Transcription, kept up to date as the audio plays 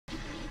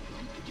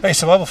Hey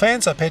survival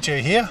fans, Arpeggio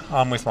here.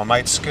 I'm with my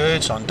mate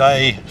Scourge on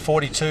day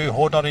 42,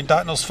 Horde not in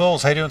Darkness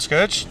Falls. How you doing,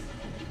 Scourge?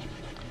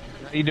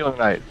 How you doing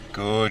tonight?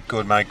 Good,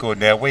 good mate, good.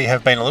 Now we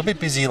have been a little bit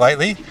busy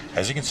lately.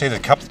 As you can see,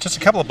 there's just a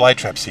couple of blade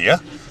traps here.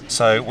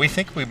 So we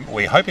think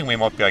we're hoping we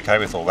might be okay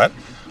with all that.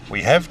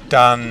 We have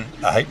done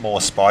a heap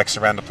more spikes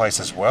around the place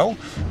as well.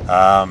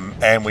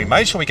 And we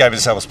made sure we gave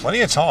ourselves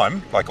plenty of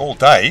time, like all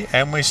day,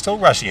 and we're still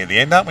rushing at the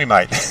end, aren't we,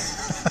 mate?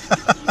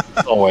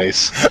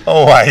 Always.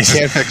 Always.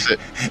 Can't fix it.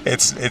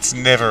 It's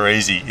never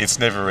easy. It's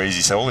never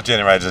easy. So all the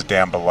generators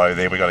down below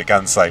there, we've got a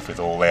gun safe with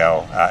all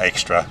our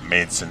extra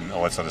meds and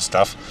all that sort of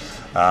stuff.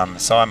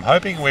 So I'm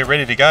hoping we're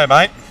ready to go,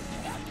 mate.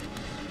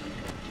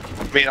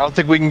 I mean, I don't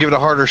think we can give it a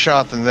harder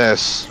shot than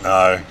this.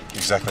 No,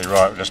 exactly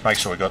right. We'll just make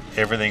sure we've got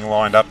everything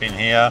lined up in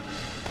here,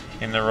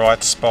 in the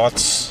right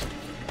spots.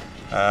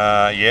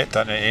 Yeah,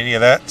 don't need any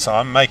of that. So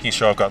I'm making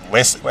sure I've got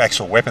less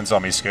actual weapons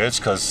on me, Skirts,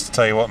 because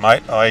tell you what,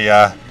 mate,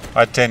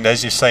 I tend,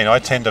 as you've seen, I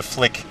tend to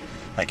flick.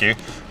 Thank you.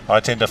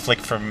 I tend to flick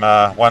from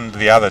one to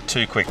the other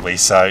too quickly.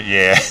 So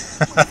yeah.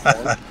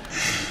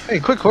 Hey,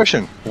 quick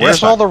question.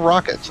 Where's all the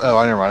rockets?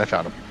 Oh, never mind. I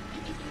found them.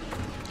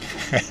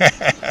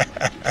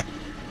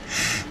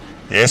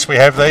 Yes, we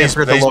have these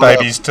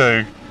babies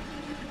too.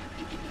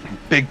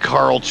 Big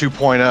Carl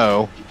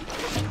 2.0.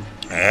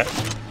 Yeah.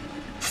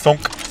 Thunk,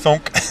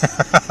 thunk.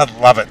 I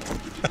love it.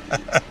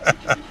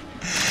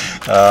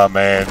 Oh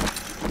man.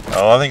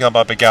 Oh, I think I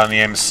might be going the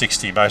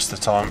M60 most of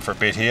the time for a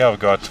bit here. I've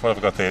got, what have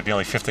I got there?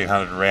 Nearly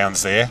 1,500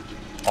 rounds there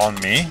on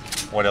me.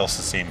 What else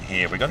is in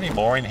here? We got any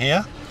more in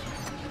here?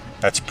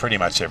 That's pretty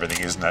much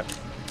everything, isn't it?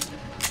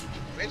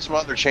 Made some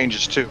other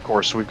changes too, of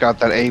course. We've got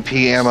that AP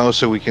ammo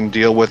so we can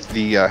deal with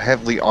the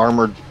heavily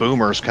armored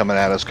boomers coming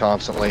at us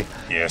constantly.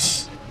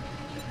 Yes.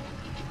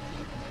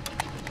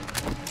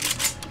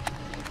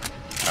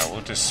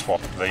 We'll just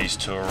swap these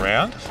two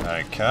around.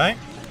 Okay.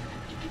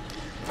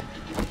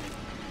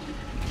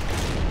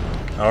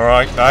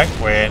 Alright, mate,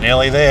 we're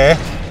nearly there.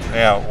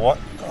 Now, what?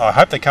 I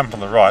hope they come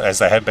from the right, as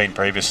they have been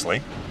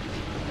previously.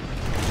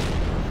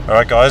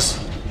 Alright, guys,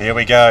 here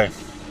we go.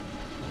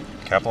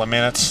 Couple of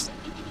minutes.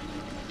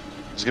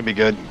 It's gonna be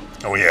good.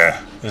 Oh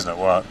yeah, isn't it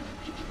what?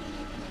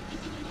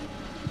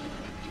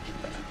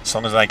 As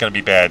long as it ain't gonna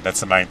be bad,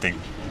 that's the main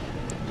thing.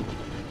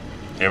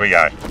 Here we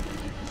go.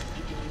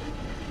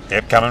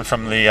 Yep, coming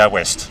from the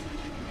west.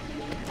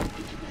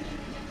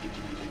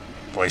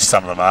 At least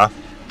some of them are.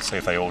 See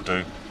if they all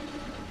do.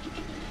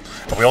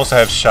 But we also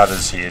have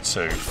shutters here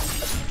too.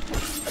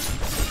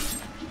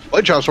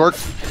 Blade chops work.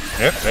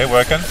 Yep, they're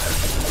working.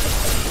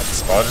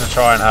 Spiders are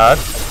trying hard.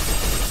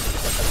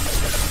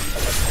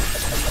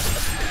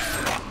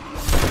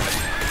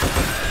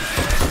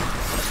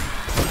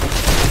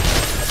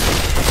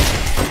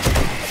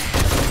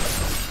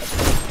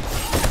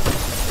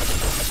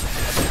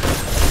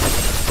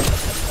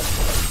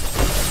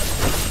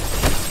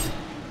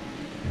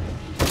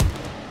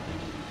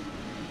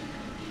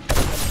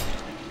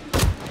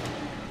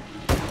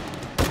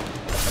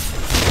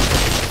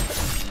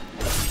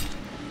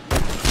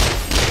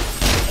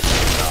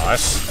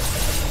 Nice.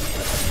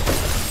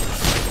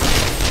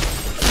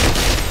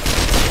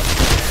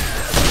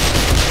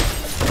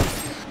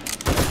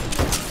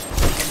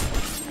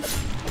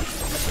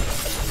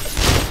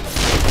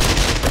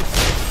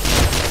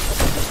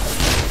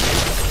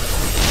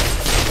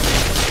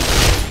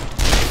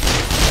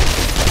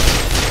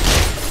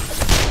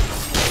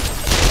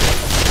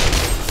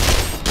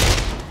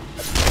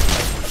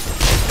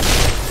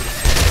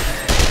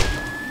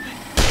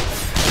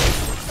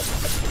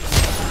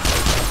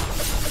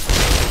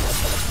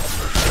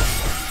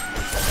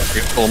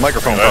 Little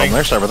microphone problem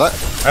there, sorry about that.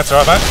 That's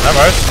alright, mate, no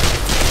worries.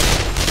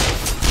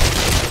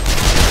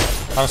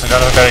 Honestly,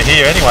 don't know if I'm going to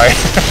hear anyway.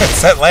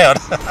 It's that loud.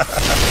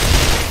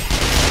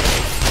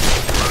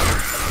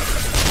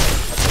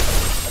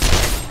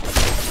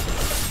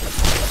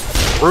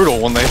 Brutal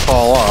when they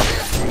fall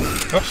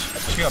off.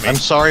 Oops, she got me. I'm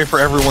sorry for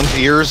everyone's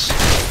ears.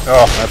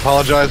 Oh. I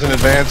apologize in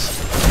advance.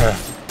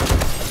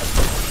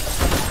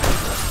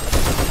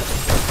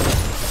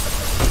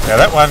 Now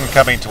that one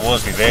coming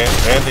towards me, they're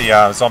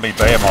the zombie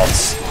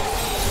behemoths.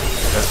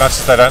 As much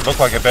as they don't look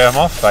like a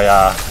behemoth, they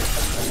are.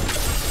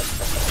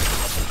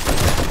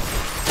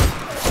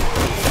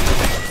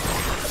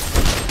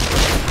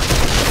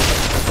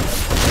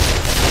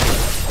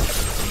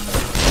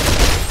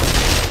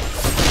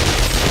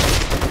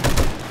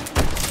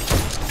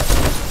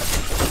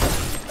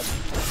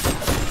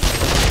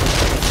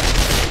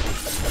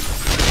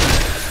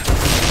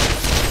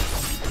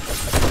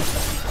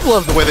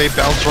 Love the way they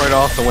bounce right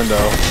off the window.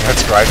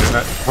 That's great, isn't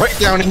it? Right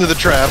down into the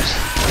traps.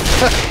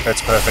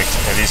 That's perfect.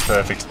 It is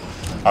perfect.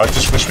 I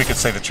just wish we could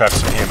see the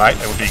traps from here, mate.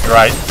 It would be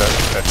great, but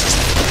that's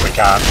just, we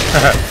can't.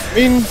 I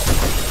mean,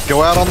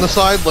 go out on the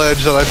side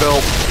ledge that I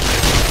built.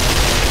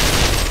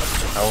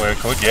 Oh, we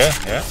could, yeah,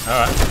 yeah.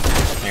 All right.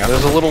 Hang on.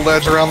 There's a little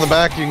ledge around the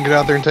back. You can get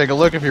out there and take a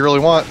look if you really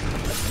want.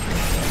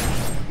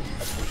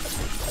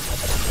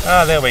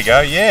 Ah, there we go.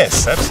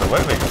 Yes,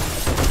 absolutely.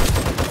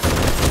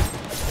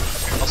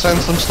 I'll send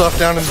some stuff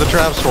down into the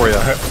traps for you.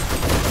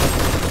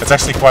 It's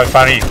actually quite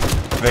funny.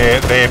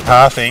 their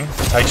pathing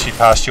takes you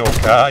past your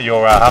car,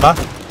 your Hummer,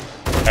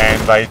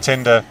 and they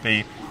tend to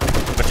be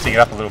lifting it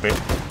up a little bit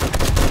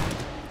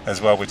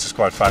as well, which is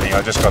quite funny.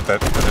 I just got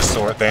that, I just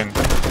saw it then.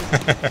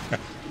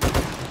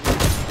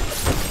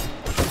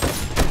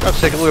 Let's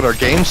take a look at our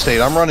game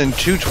state. I'm running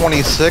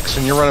 226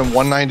 and you're running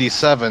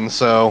 197,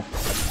 so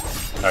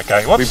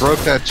Okay, whoops. we broke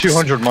that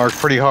 200 mark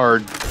pretty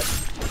hard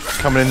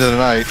coming into the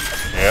night.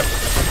 Yep.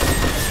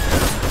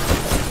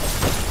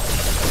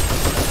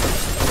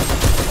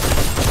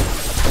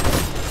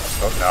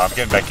 Oh no, I'm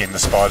getting back in. The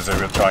spiders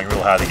are trying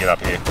real hard to get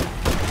up here.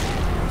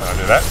 I'll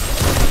do that.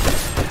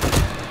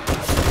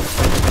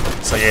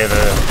 So yeah,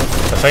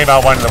 the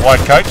female one in the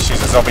white coat,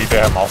 she's a zombie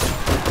behemoth.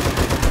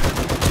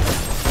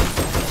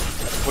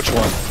 Which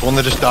one? The one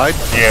that just died?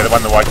 Yeah, the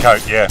one in the white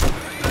coat, yeah.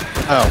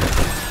 Oh.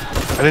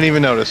 I didn't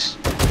even notice.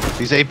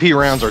 These AP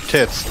rounds are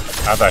tits.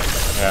 Aren't they?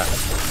 Yeah.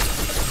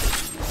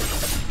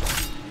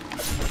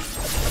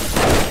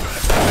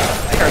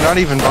 They're not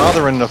even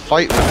bothering to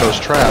fight with those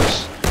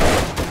traps.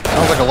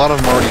 Sounds like a lot of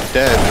them are already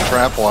dead,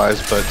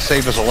 trap-wise, but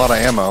saved us a lot of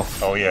ammo.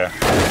 Oh yeah.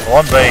 Well,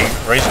 I'm being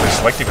reasonably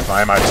selective with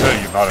my ammo too.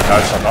 You might have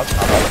noticed I'm not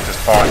just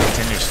firing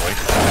continuously.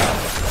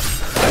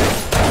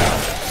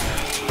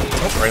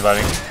 Oh,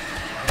 reloading.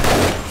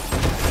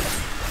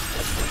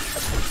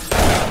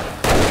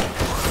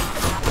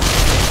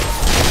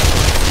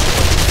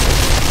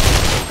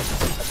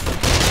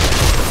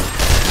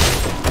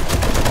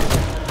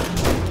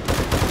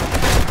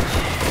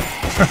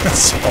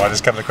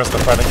 Spiders coming across the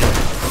front again.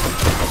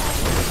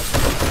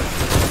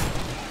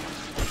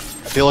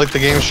 I feel like the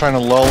game's trying to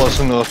lull us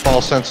into a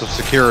false sense of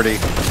security.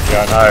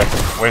 Yeah, I know.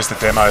 Where's the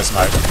demos,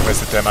 mate? Where's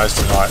the demos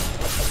tonight?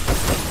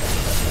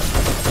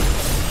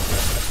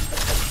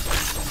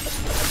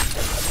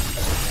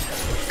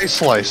 They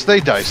slice,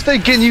 they dice, they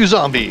get you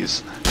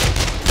zombies!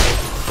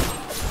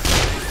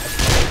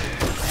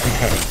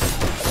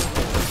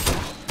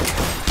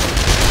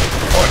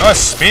 Oh, nice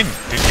spin.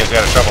 Didn't get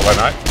out of trouble that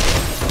night.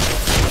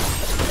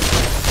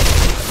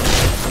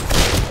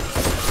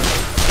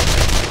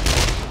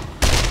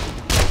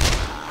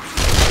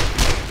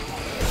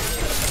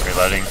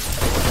 Reloading.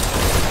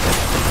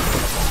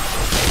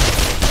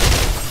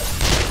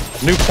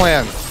 New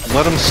plan.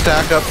 Let them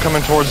stack up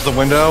coming towards the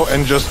window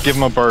and just give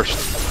them a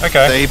burst.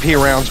 Okay. The AP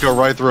rounds go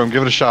right through them.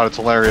 Give it a shot. It's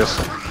hilarious.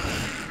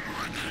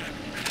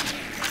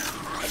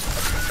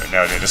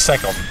 No, they're just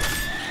sack on.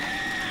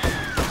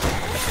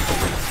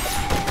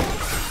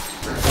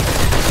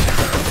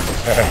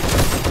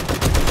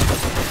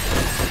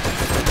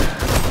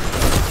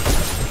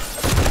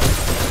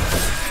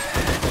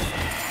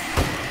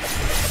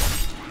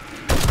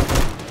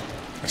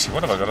 Actually,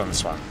 what have I got on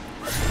this one?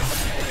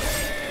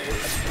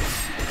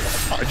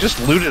 I just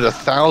looted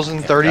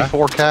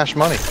 1,034 cash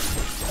money.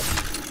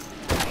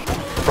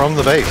 From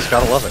the base.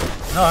 Gotta love it.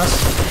 Nice.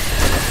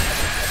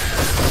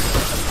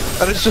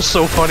 That is just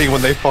so funny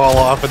when they fall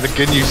off and the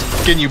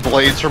Ginyu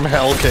blades from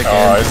hell kick in.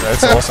 Oh,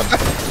 it's awesome.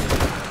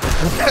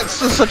 That's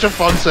just such a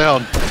fun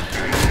sound.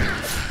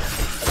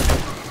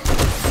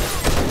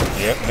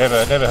 Yep,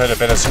 never heard a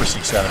better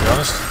swishing sound, to be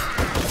honest.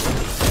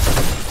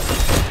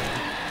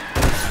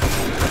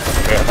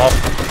 Get him off.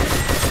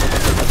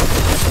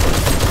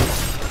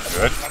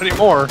 Good. Not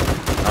anymore.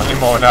 Not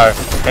anymore, no.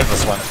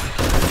 Headless one.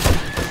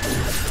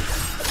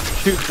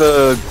 Shoot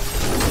the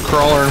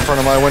crawler in front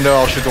of my window,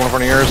 I'll shoot the one in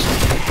front of yours.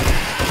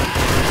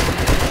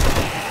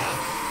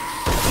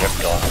 Yep,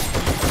 gone.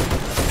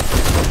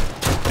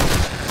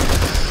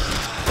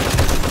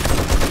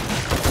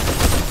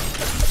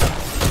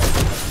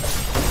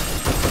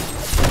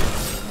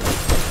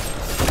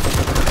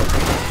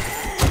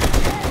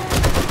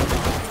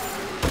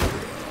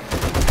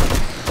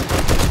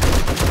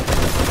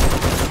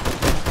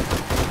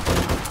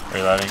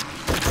 Reloading.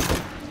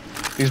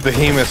 These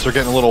behemoths are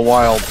getting a little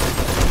wild.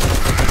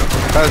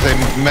 That is a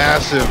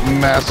massive,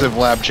 massive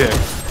lab chick.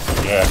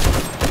 Yeah.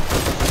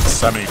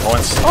 So many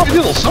points. Oh, you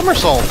did a little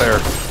somersault there.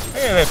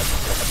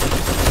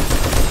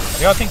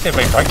 Yeah, I think they've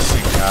been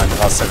practicing in the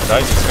last 7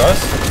 days, these guys.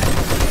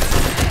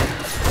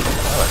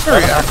 Oh, that's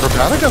Very clever.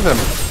 acrobatic of him.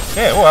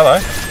 Yeah, oh,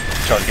 hello.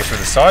 Trying to get through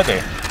the side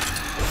there.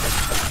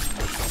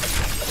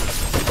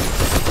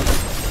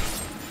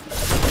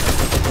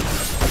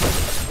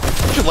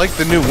 I should like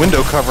the new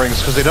window coverings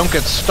because they don't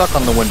get stuck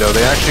on the window.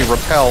 They actually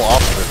repel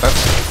off of it.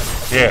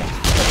 That's. Yeah,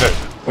 I do.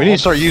 We need to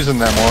start using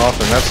that more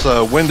often. That's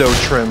the window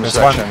trim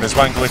section. There's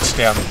one glitch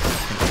down in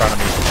front of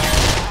me.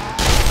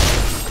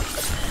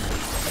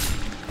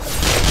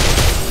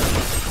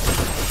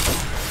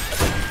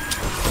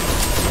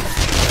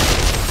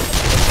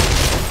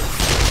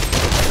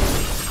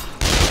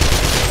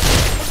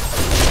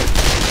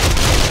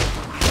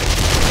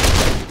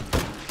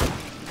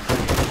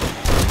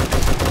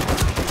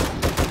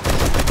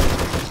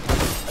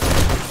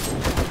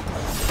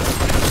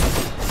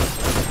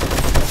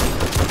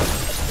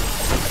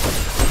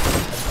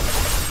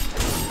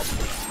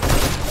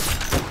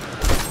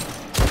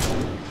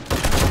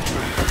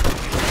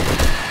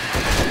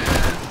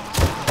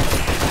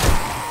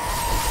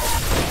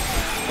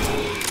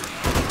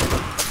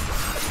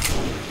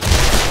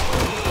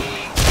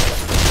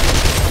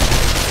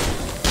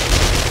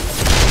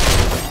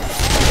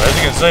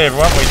 see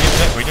everyone,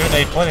 we do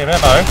need plenty of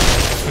ammo.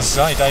 This is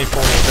only day 42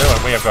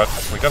 and we've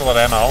got a lot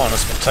of ammo on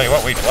us. Tell you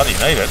what, we bloody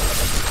need it.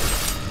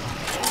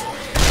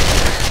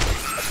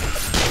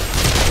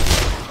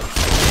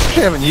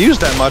 Actually haven't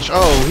used that much.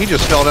 Oh, he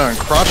just fell down and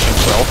crushed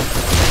himself.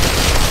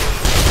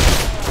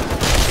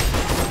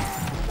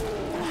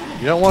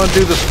 You don't want to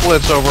do the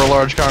splits over a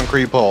large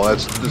concrete pole.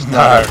 That's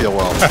not going to feel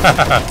well.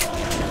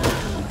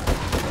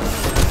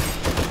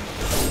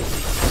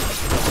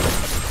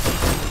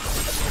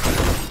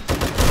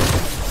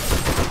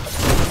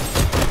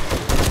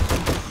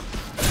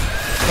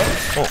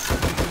 Oh,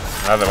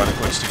 another one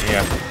glitched in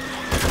here.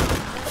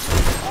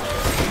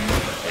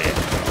 Yeah.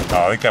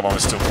 Oh, I think that one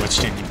was still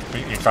glitched in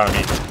front of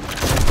me.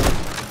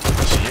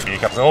 She hit me a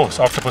couple of...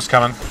 Oh, octopus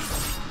coming.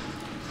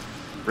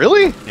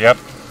 Really? Yep.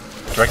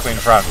 Directly in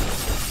front.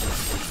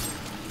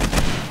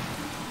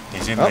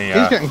 He's in the...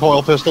 He's getting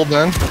coil pistoled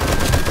then.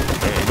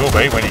 Yeah, he will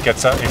be when he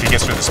gets up, if he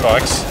gets through the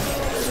spikes.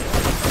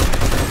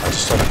 I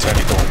just saw the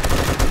tentacle.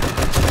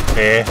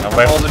 Bear, on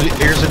left. Oh,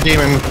 here's a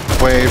demon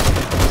wave.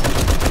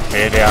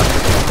 Bear down.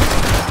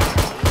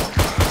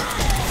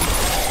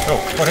 Oh,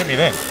 what hit me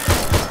then?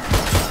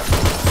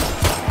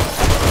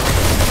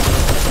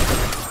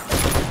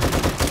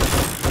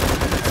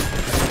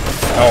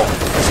 Oh,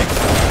 I see.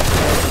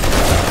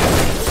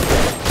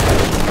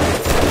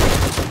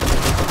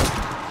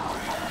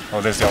 Oh,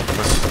 there's the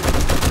octopus.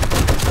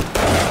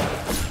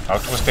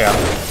 Octopus down.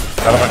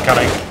 Another one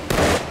coming.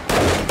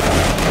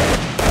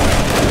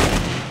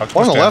 Octopus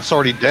One on the down. left's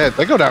already dead.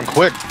 They go down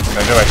quick.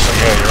 They do actually,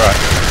 yeah, you're right.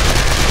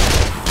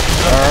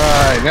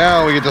 Alright,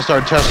 now we get to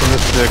start testing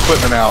the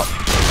equipment out.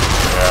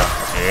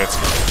 Yeah,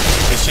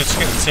 this shit's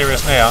getting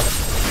serious now.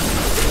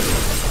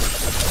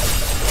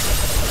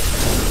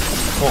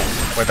 Oh,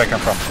 where'd that come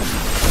from?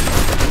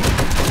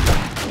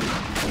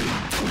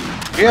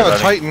 We have a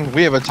Titan.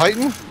 We have a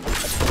Titan.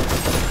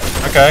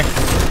 Okay.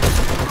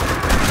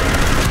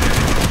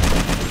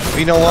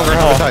 We no longer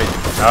have a Titan.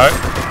 No.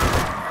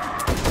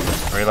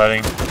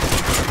 Reloading.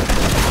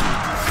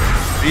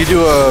 Can you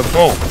do a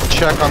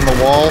check on the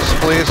walls,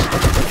 please?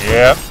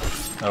 Yep.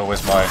 Oh,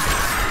 where's my...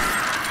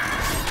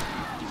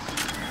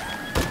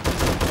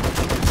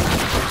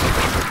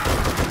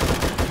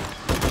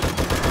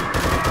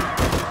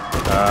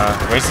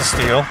 where's the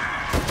steel?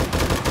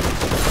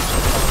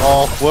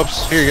 Oh,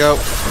 whoops. Here you go.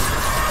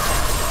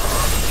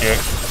 Yeah.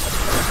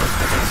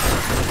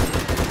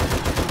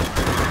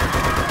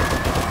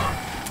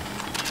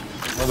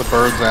 Where the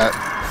bird's at?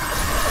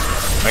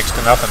 Next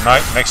to nothing,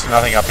 mate. Next to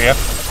nothing up here.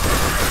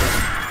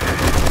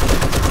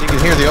 You can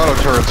hear the auto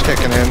turrets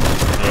kicking in.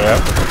 Yeah.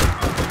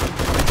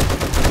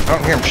 I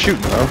don't hear them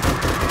shooting, though.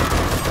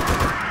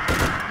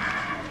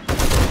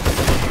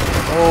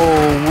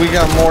 Oh, we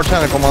got more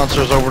tentacle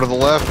monsters over to the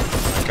left.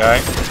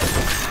 Okay.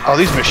 Oh,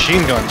 these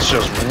machine guns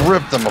just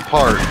rip them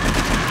apart.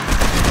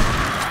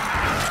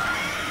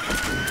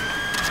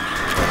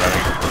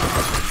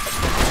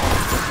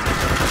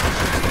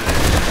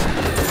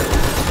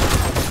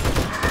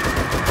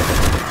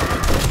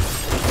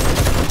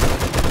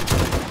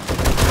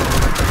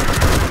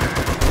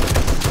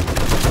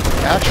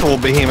 Actual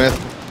behemoth.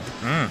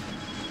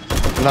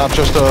 Not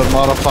just a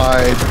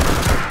modified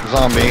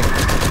zombie.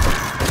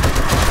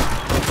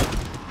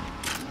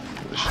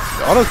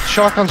 Auto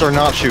shotguns are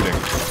not shooting.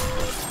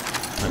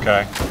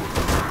 Okay.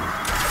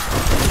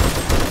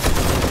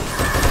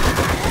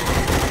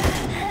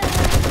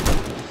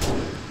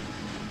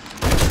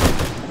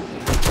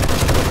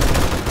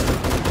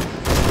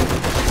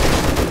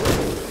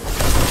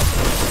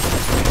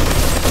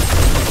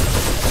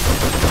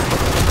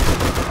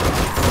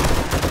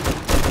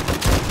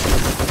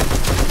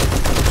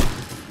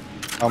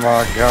 Oh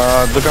my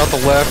god, look out the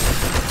left.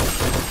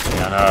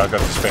 Yeah, no, I've got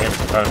this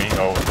behemoth in front of me.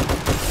 Oh.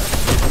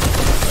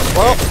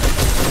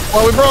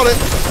 Well, we brought it.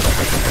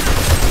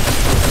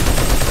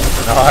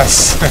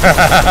 Nice.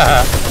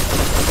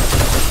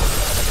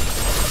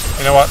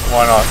 You know what?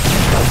 Why not?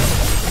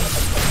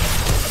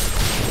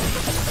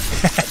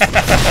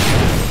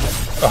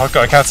 Oh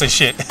god, I can't see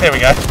shit. There we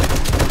go.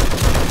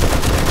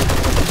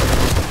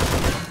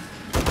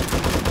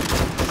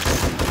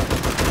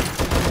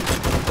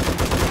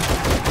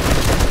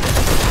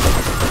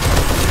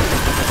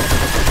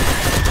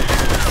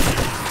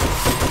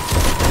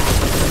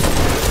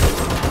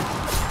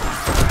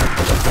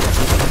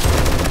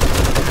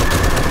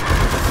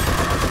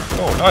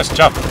 Nice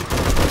jump.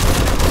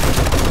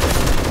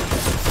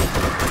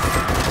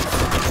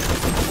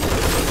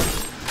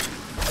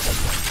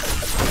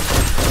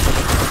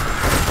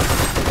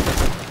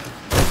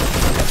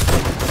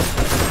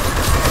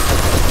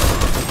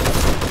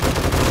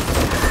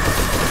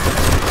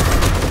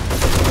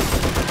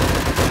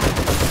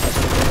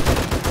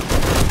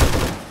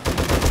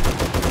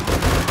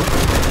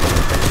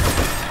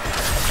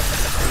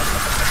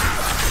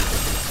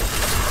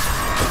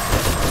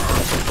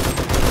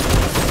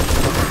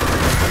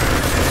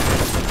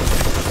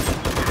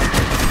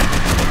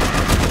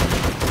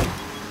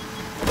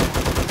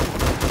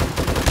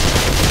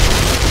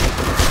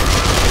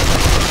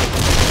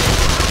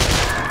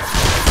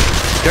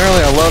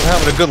 Generally, I love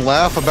having a good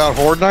laugh about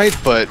Horde Night,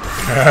 but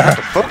I have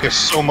to focus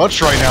so much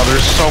right now.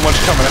 There's so much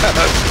coming at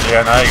us.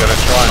 Yeah, no, you got to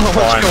try and So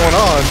much going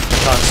on.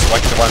 try and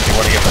select the ones you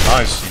want to get the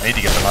most. You need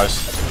to get the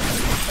most.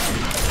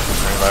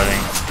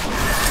 Reloading.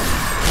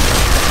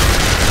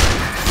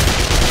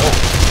 Oh,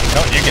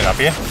 no, you get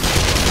up here.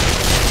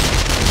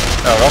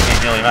 Oh, Rocky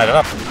nearly made it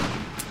up.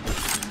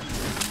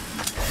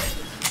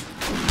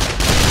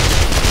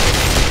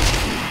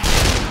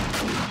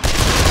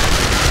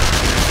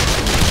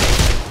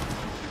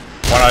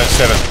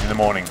 $1:07 in the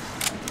morning.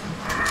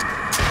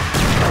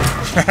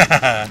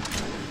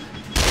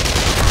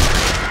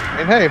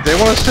 And hey, if they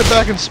want to sit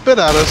back and spit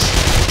at us,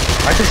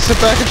 I can sit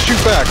back and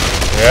shoot back.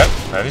 Yeah,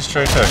 that is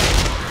true too.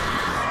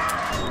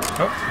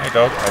 Oh, hey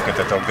dog, I'll get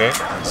that dog there in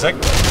a sec.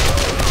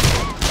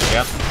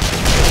 Yeah.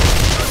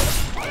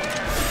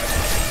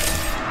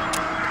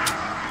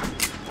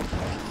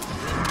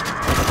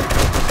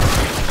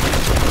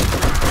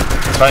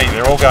 It's funny,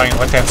 they're all going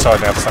left hand side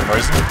now for some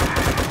reason.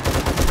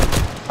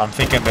 I'm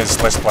thinking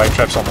there's less blade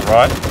traps on the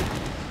right.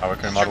 I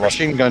reckon we might have lost.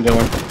 Machine gun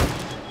doing.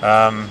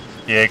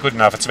 Yeah, good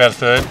enough. It's about a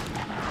third.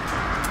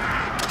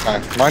 Okay.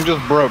 Mine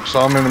just broke, so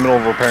I'm in the middle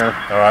of repair.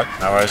 Alright,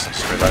 no worries.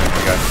 Just reloading. There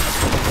we go.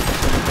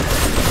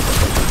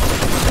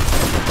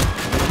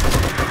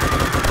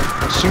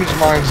 As soon as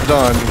mine's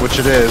done, which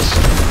it is,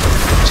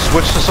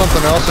 switch to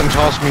something else and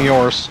toss me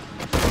yours.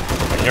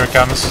 And here it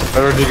comes.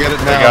 Better to get it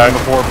now than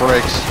before it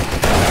breaks.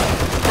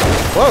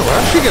 Whoa,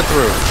 how'd she get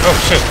through? Oh,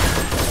 shit.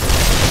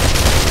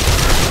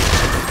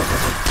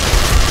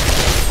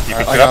 You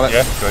picked it up?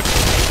 Yeah, good.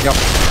 Yep.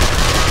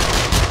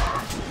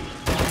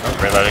 Oh,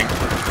 reloading.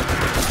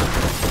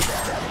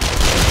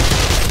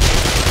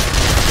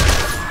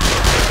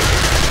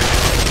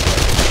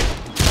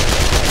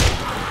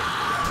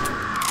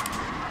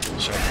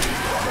 Shit.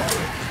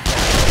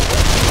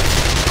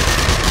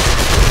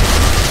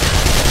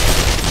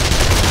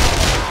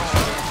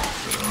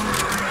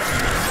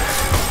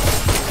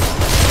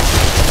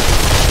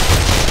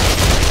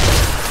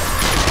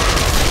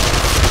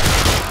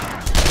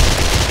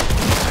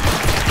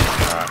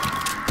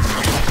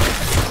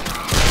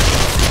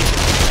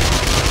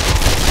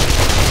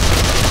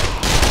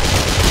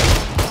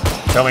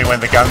 Tell me when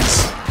the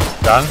gun's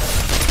done.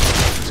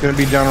 It's gonna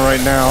be done right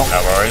now.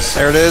 No worries.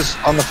 There it is,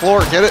 on the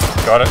floor, get it?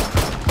 Got it.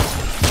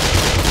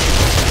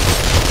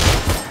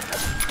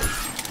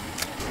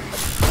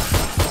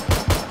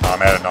 Oh,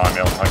 I'm out of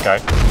 9mm, okay.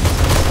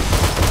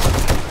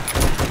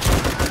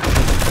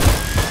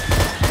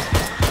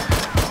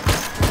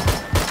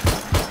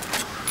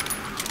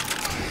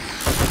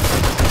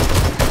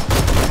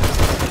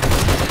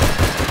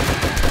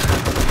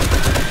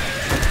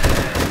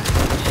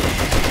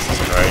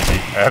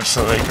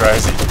 Absolutely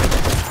crazy.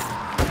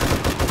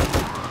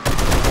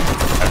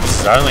 And this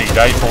is only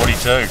day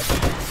 42.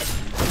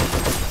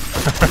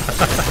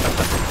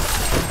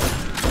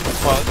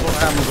 Well, that's what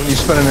happens when you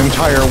spend an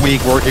entire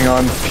week working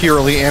on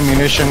purely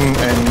ammunition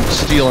and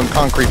steel and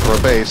concrete for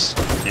a base.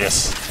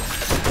 Yes.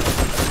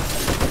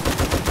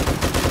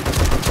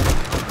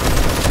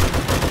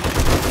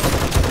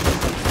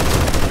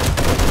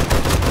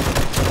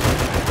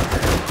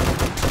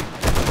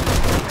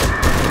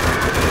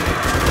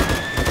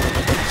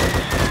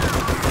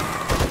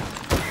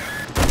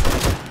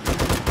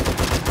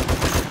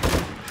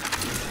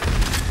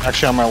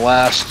 Actually, on my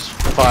last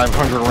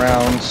 500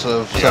 rounds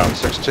of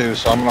 7.62,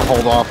 so I'm going to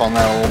hold off on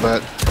that a little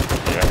bit.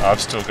 Yeah, I've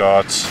still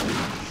got...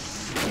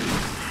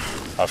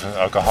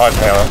 I've got high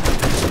power.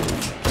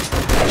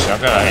 Actually,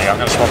 I'm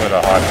gonna swap it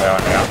to high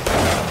power now.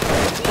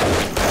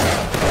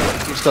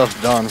 This stuff's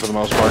done for the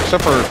most part,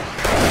 except for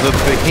the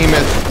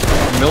behemoth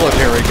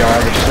military guy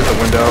that just hit the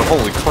window.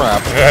 Holy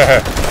crap.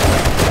 Yeah.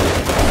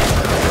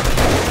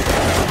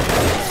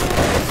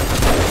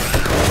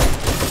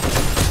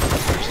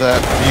 That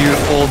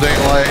beautiful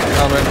daylight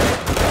coming.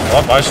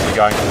 Well, I'm mostly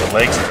going for the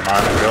legs at the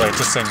moment, really. It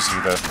just seems to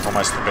be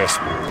almost the best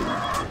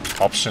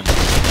option.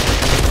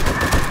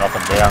 Knock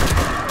them down.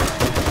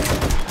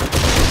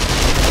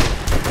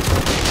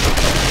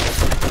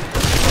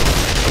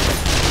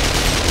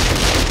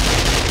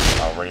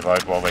 I'll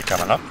reload while they're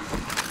coming up.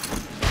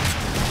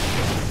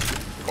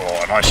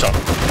 Oh, nice shot.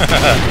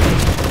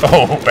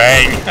 Oh,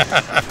 bang.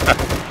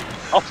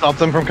 I'll stop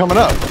them from coming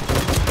up.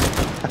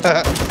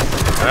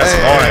 That's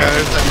hey,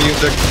 there's that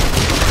music.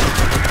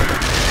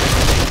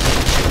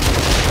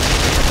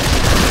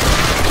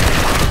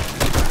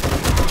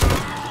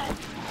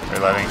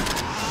 Reloading.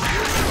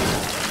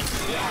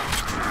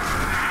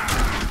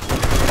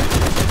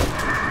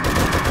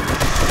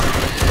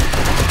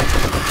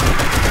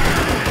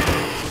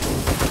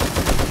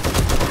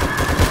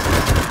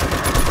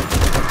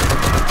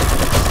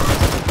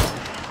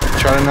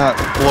 Try to not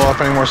blow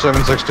up any more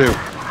 7.62.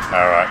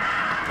 Alright.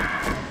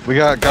 We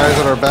got guys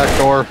at our back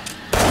door.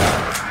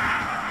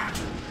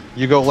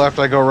 You go left,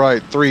 I go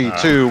right. 3,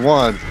 2,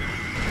 1. Oops.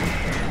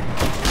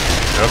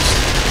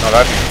 Not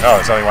opening. Oh,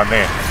 there's only one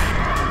there.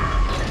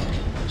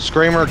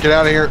 Screamer, get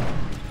out of here.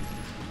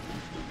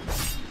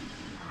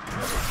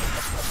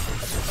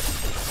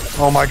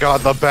 Oh my god,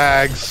 the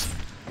bags.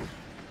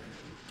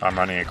 I'm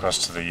running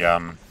across to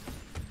the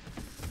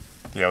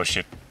old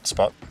ship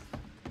spot.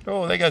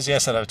 Oh, there goes the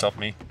asset over top of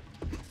me.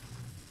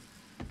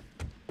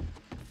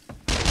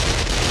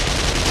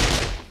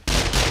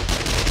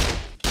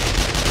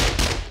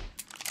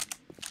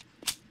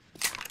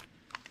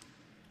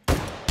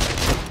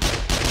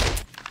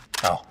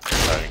 Oh,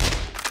 loading.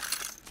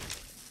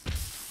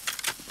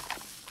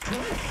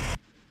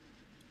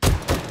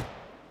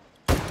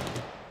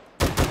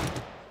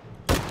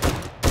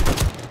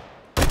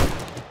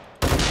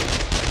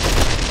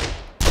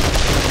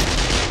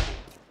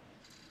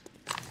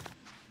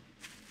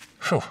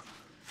 Whew.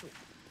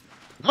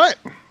 Alright.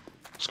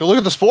 Let's go look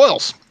at the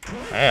spoils.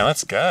 Yeah,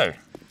 let's go.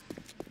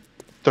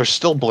 There's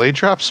still blade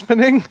traps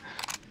spinning?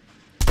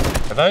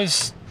 Are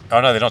those... Oh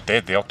no, they're not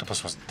dead. The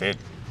octopus wasn't dead.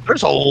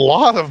 There's a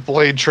lot of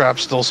blade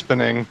traps still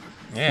spinning.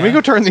 Yeah. Let me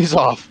go turn these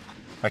off.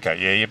 Okay,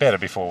 yeah, you better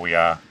before we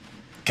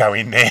go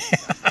in there.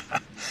 I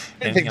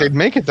didn't think they'd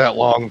make it that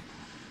long.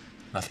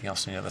 Nothing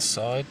else on the other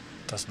side?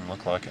 Doesn't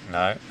look like it,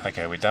 no.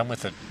 Okay, we're done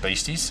with the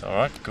beasties.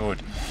 Alright,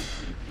 good.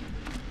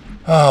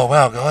 Oh,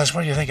 wow, guys,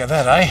 what do you think of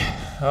that,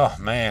 eh? Oh,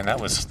 man, that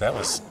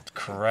was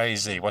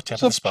crazy. Watch out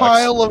for the There's a spikes.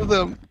 pile of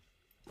them.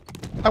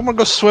 I'm gonna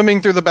go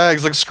swimming through the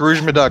bags like Scrooge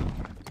McDuck.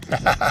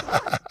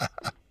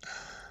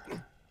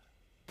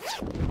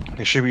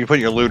 You should be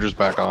putting your looters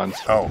back on.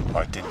 Oh,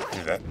 I didn't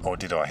do that. Or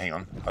did I? Hang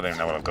on. I don't even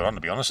know what I've got on,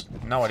 to be honest.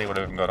 No idea what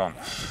I've even got on.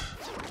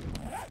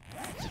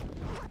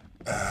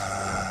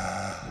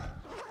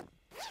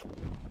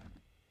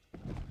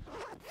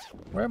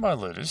 Where are my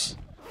looters?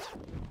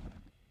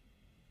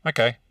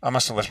 Okay, I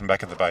must have left them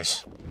back at the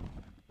base.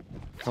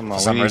 Come on,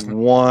 For some we need reason.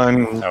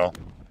 one, Oh,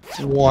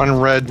 one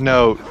red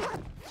note.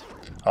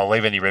 I'll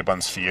leave any red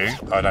ones for you.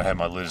 I don't have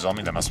my looters on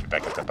me. They must be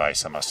back at the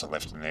base. I must have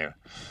left them there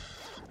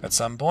at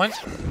some point.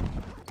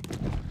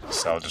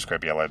 So I'll just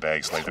grab yellow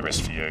bags, leave the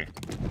rest for you.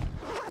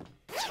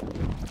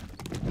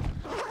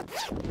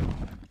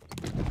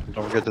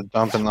 Don't forget to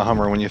dump in the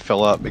Hummer when you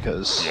fill up,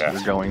 because Yeah.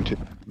 you're going to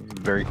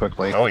very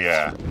quickly. Oh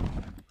yeah.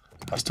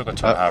 I've still got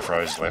 2.5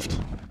 rows left.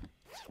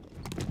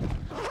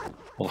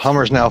 Well, the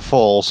Hummer's now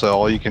full, so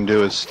all you can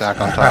do is stack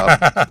on top.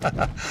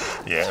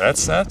 Yeah,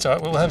 that's all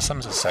right. We'll have some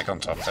to stack on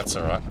top. That's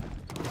all right.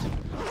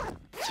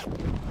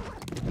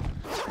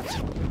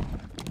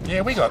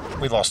 Yeah, we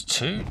lost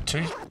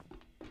three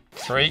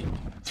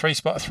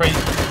spots.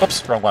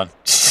 Oops, wrong one.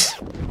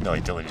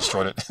 Nearly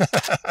destroyed it.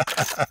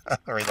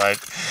 Reload.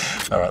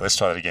 All right, let's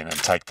try that again and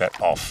take that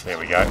off. There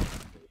we go.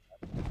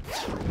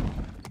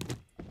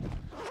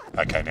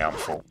 Okay, now I'm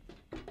full.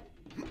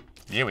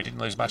 Yeah, we didn't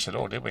lose much at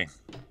all, did we?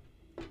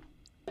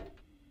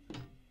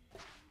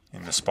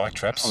 In the spike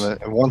traps.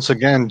 Once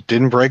again,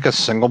 didn't break a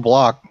single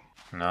block.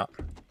 No.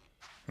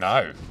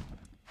 No.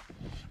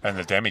 And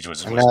the damage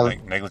was Now-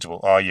 negligible.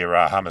 Oh, your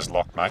Hummer's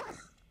locked, mate.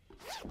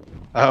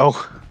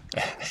 Oh,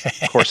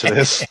 of course it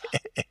is.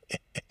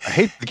 I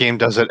hate the game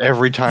does it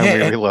every time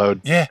we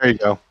reload. Yeah. There you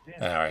go.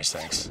 No worries,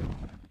 thanks.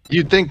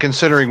 You'd think,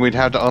 considering we'd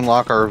have to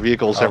unlock our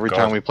vehicles Oh, every God.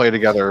 time we play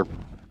together,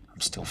 I'm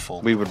still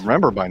full. we would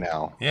remember by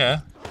now.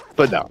 Yeah.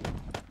 But no.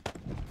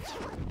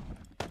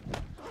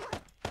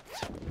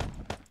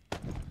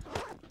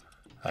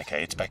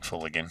 Okay, it's back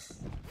full again.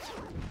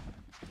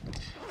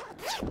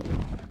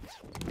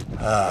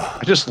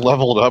 I just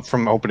leveled up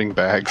from opening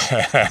bags.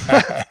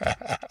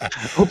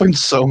 Opened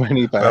so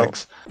many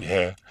bags.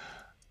 Yeah.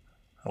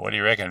 What do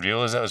you reckon,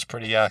 viewers? That was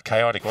pretty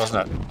chaotic,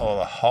 wasn't it? Oh,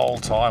 the whole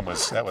time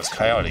was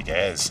chaotic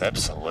as,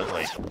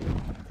 absolutely.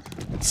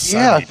 So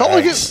Yeah, I many felt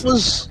like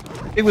bags.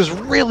 it was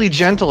really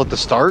gentle at the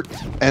start,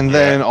 and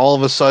then all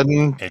of a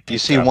sudden It you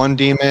picked see up. one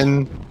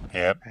demon,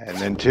 Yep. and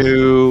then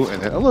two,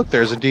 and then oh look,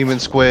 there's a demon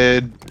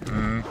squid,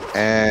 Mm.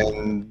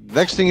 and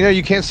next thing you know,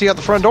 you can't see out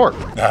the front door.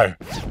 No,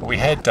 we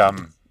had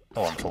oh,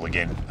 I'm full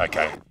again.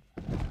 Okay,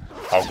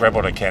 I'll grab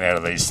what I can out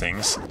of these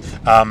things.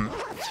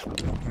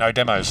 No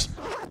demos.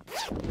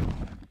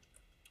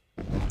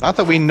 Not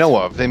that we know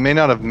of. They may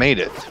not have made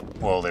it.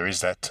 Well, there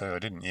is that too. I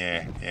didn't.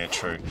 Yeah,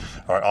 true.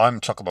 All right, I'm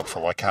chock-a-block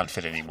full. I can't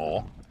fit any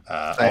more.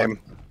 Same.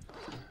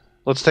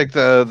 Let's take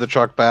the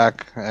truck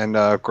back and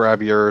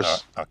grab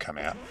yours. I'll come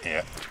out.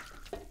 Yeah.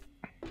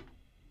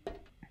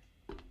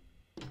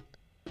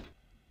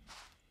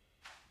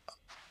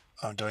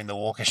 I'm doing the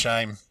walk of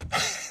shame.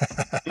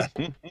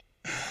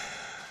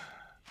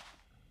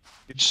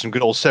 Just some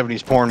good old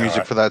 70s porn music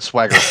right. for that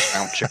swagger.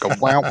 Wow, chicka,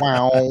 wow,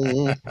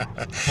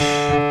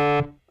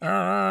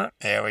 wow.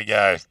 There we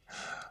go.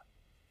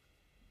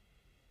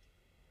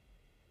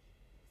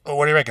 Well,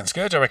 what do you reckon,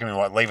 Scourge? I reckon we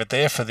might leave it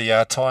there for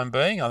the time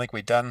being. I think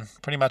we've done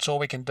pretty much all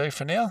we can do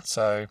for now.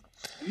 So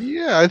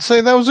Yeah, I'd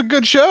say that was a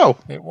good show.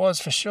 it was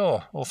for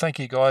sure. Well, thank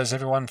you guys,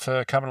 everyone,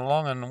 for coming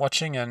along and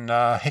watching. And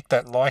hit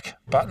that like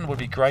button. Would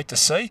be great to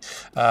see.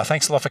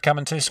 Thanks a lot for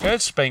coming too, Scourge.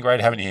 It's been great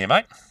having you here,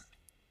 mate.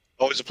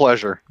 Always a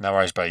pleasure. No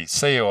worries, buddy.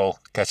 See you all.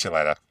 Catch you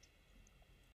later.